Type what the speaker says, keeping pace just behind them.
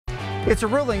It's a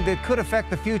ruling that could affect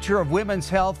the future of women's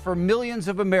health for millions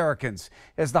of Americans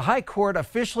as the High Court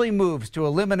officially moves to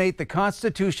eliminate the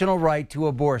constitutional right to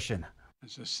abortion.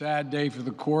 It's a sad day for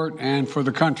the court and for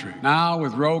the country. Now,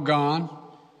 with Roe gone,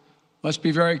 let's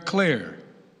be very clear.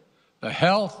 The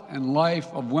health and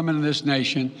life of women in this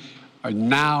nation are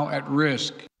now at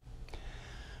risk.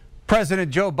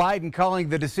 President Joe Biden calling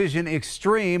the decision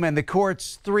extreme, and the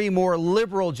court's three more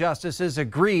liberal justices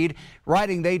agreed,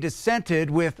 writing they dissented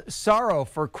with sorrow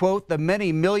for, quote, the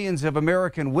many millions of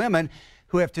American women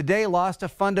who have today lost a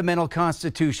fundamental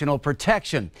constitutional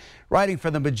protection. Writing for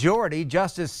the majority,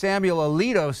 Justice Samuel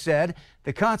Alito said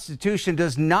the Constitution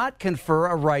does not confer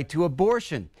a right to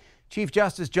abortion. Chief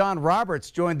Justice John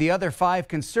Roberts joined the other 5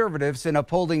 conservatives in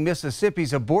upholding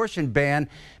Mississippi's abortion ban,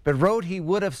 but wrote he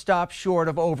would have stopped short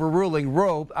of overruling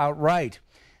Roe outright.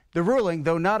 The ruling,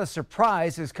 though not a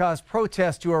surprise, has caused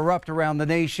protests to erupt around the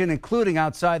nation, including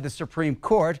outside the Supreme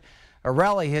Court. A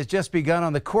rally has just begun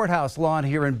on the courthouse lawn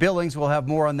here in Billings. We'll have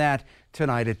more on that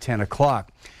tonight at 10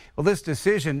 o'clock. Well, this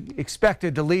decision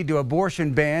expected to lead to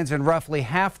abortion bans in roughly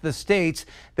half the states,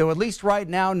 though at least right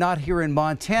now not here in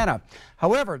Montana.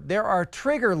 However, there are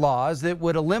trigger laws that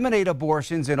would eliminate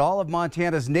abortions in all of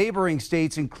Montana's neighboring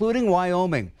states, including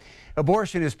Wyoming.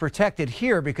 Abortion is protected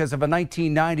here because of a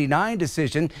 1999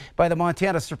 decision by the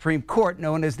Montana Supreme Court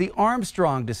known as the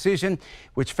Armstrong decision,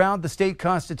 which found the state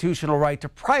constitutional right to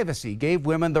privacy gave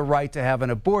women the right to have an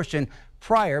abortion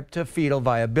prior to fetal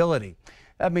viability.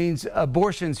 That means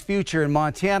abortion's future in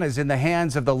Montana is in the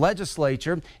hands of the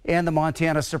legislature and the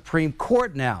Montana Supreme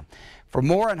Court now. For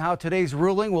more on how today's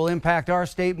ruling will impact our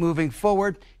state moving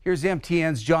forward, here's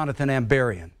MTN's Jonathan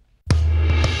Ambarian.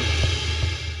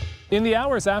 In the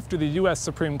hours after the U.S.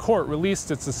 Supreme Court released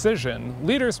its decision,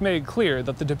 leaders made clear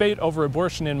that the debate over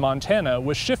abortion in Montana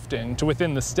was shifting to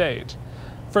within the state.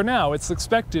 For now, it's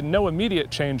expected no immediate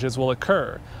changes will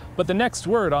occur, but the next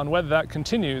word on whether that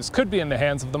continues could be in the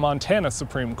hands of the Montana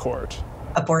Supreme Court.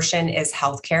 Abortion is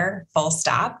healthcare, full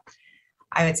stop.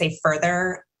 I would say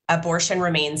further, abortion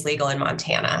remains legal in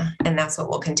Montana, and that's what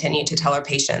we'll continue to tell our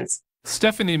patients.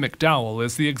 Stephanie McDowell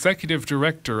is the executive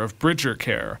director of Bridger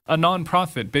Care, a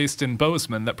nonprofit based in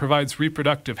Bozeman that provides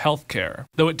reproductive health care,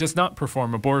 though it does not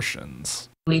perform abortions.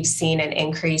 We've seen an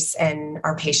increase in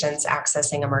our patients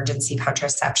accessing emergency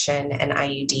contraception and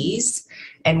IUDs.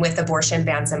 And with abortion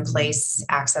bans in place,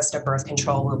 access to birth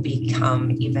control will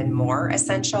become even more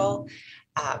essential.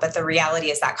 But the reality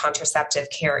is that contraceptive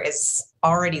care is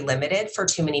already limited for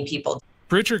too many people.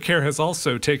 Bridger Care has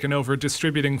also taken over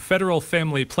distributing federal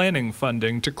family planning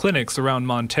funding to clinics around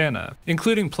Montana,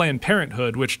 including Planned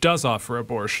Parenthood, which does offer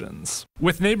abortions.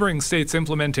 With neighboring states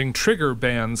implementing trigger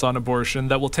bans on abortion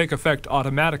that will take effect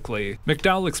automatically,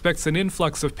 McDowell expects an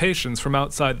influx of patients from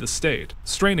outside the state,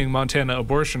 straining Montana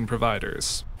abortion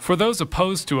providers. For those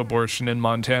opposed to abortion in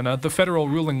Montana, the federal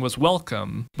ruling was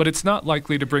welcome, but it's not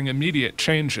likely to bring immediate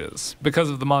changes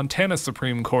because of the Montana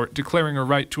Supreme Court declaring a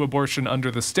right to abortion under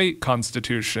the state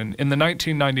constitution in the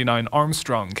 1999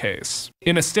 Armstrong case.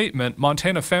 In a statement,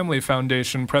 Montana Family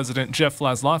Foundation President Jeff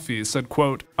Laszloffy said,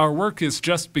 quote, "Our work is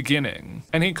just beginning,"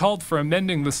 and he called for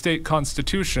amending the state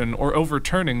constitution or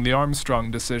overturning the Armstrong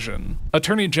decision.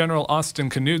 Attorney General Austin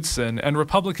Knudsen and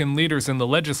Republican leaders in the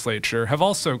legislature have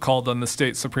also called on the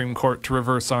state Supreme Court to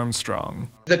reverse Armstrong.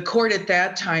 The court at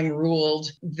that time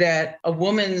ruled that a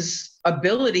woman's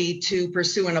ability to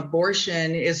pursue an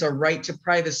abortion is a right to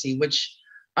privacy, which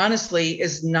honestly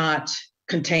is not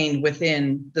contained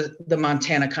within the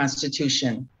Montana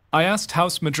Constitution. I asked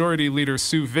House Majority Leader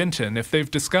Sue Vinton if they've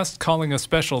discussed calling a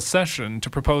special session to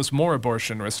propose more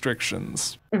abortion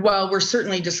restrictions. Well, we're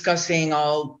certainly discussing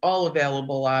all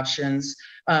available options.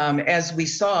 As we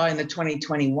saw in the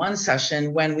 2021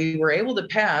 session, when we were able to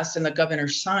pass and the governor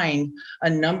signed a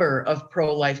number of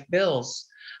pro-life bills.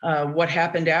 What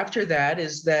happened after that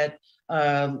is that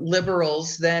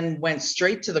liberals then went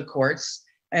straight to the courts,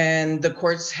 and the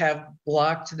courts have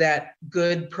blocked that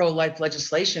good pro-life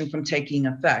legislation from taking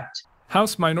effect.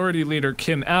 House Minority Leader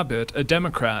Kim Abbott, a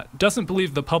Democrat, doesn't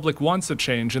believe the public wants a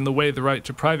change in the way the right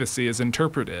to privacy is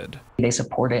interpreted. They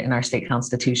support it in our state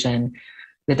constitution.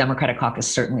 The Democratic caucus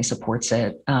certainly supports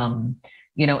it.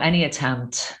 Any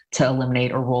attempt to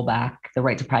eliminate or roll back the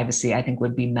right to privacy, I think,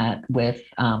 would be met with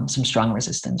some strong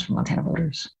resistance from Montana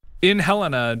voters. In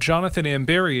Helena, Jonathan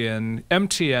Ambarian,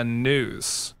 MTN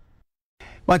News.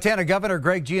 Montana Governor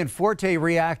Greg Gianforte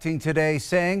reacting today,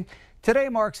 saying, "Today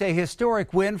marks a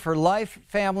historic win for life,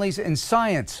 families, and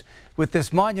science. With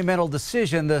this monumental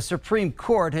decision, the Supreme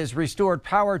Court has restored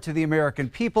power to the American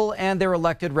people and their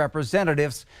elected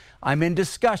representatives. I'm in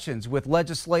discussions with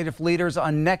legislative leaders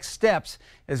on next steps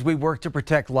as we work to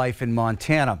protect life in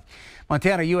Montana.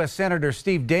 Montana U.S. Senator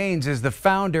Steve Daines is the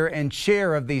founder and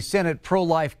chair of the Senate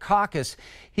Pro-Life Caucus.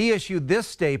 He issued this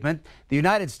statement: the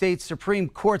United States Supreme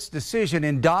Court's decision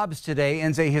in Dobbs today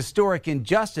ends a historic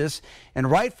injustice and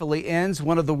rightfully ends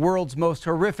one of the world's most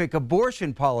horrific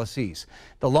abortion policies.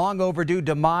 The long overdue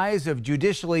demise of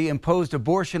judicially imposed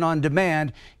abortion on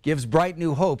demand gives bright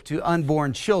new hope to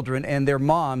unborn children and their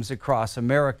moms across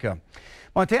America.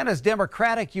 Montana's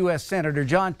Democratic U.S. Senator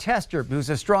Jon Tester, who's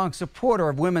a strong supporter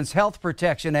of Women's Health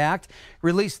Protection Act,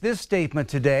 released this statement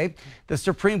today. The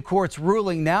Supreme Court's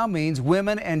ruling now means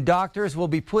women and doctors will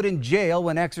be put in jail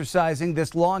when exercising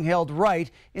this long-held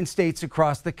right in states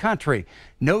across the country.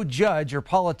 No judge or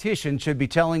politician should be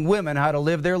telling women how to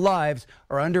live their lives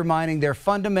or undermining their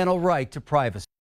fundamental right to privacy.